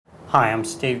Hi, I'm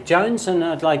Steve Jones and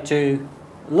I'd like to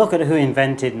look at who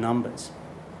invented numbers.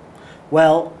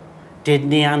 Well, did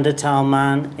Neanderthal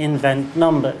man invent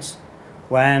numbers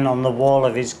when on the wall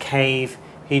of his cave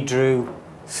he drew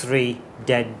 3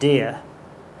 dead deer?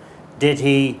 Did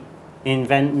he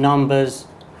invent numbers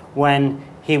when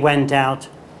he went out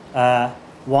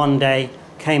one day,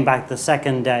 came back the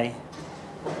second day?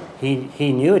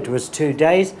 He knew it was 2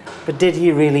 days, but did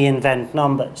he really invent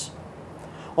numbers?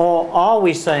 Or are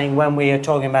we saying, when we are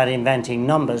talking about inventing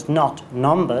numbers, not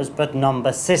numbers, but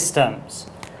number systems?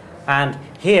 And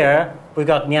here we've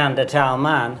got Neanderthal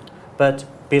man, but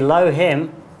below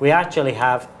him we actually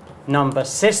have number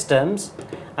systems,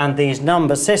 and these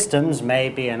number systems may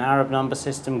be an Arab number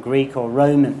system, Greek or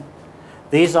Roman.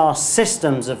 These are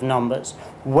systems of numbers,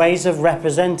 ways of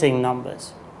representing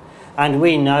numbers. And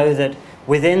we know that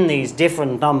within these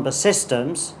different number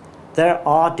systems there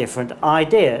are different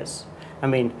ideas. I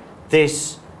mean,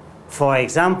 this, for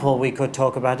example, we could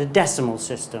talk about a decimal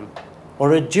system,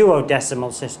 or a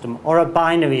duodecimal system, or a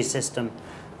binary system.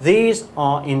 These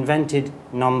are invented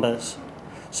numbers.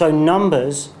 So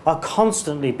numbers are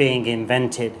constantly being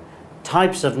invented,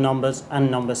 types of numbers and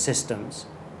number systems.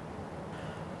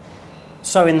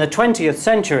 So in the 20th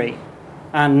century,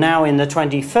 and now in the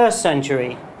 21st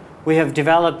century, we have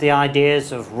developed the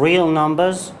ideas of real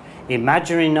numbers,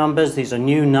 imaginary numbers. These are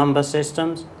new number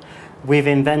systems. We've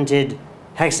invented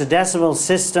hexadecimal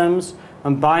systems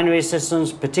and binary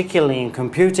systems, particularly in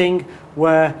computing,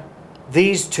 where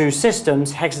these two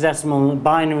systems, hexadecimal and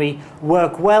binary,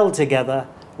 work well together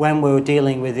when we're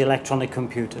dealing with electronic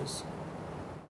computers.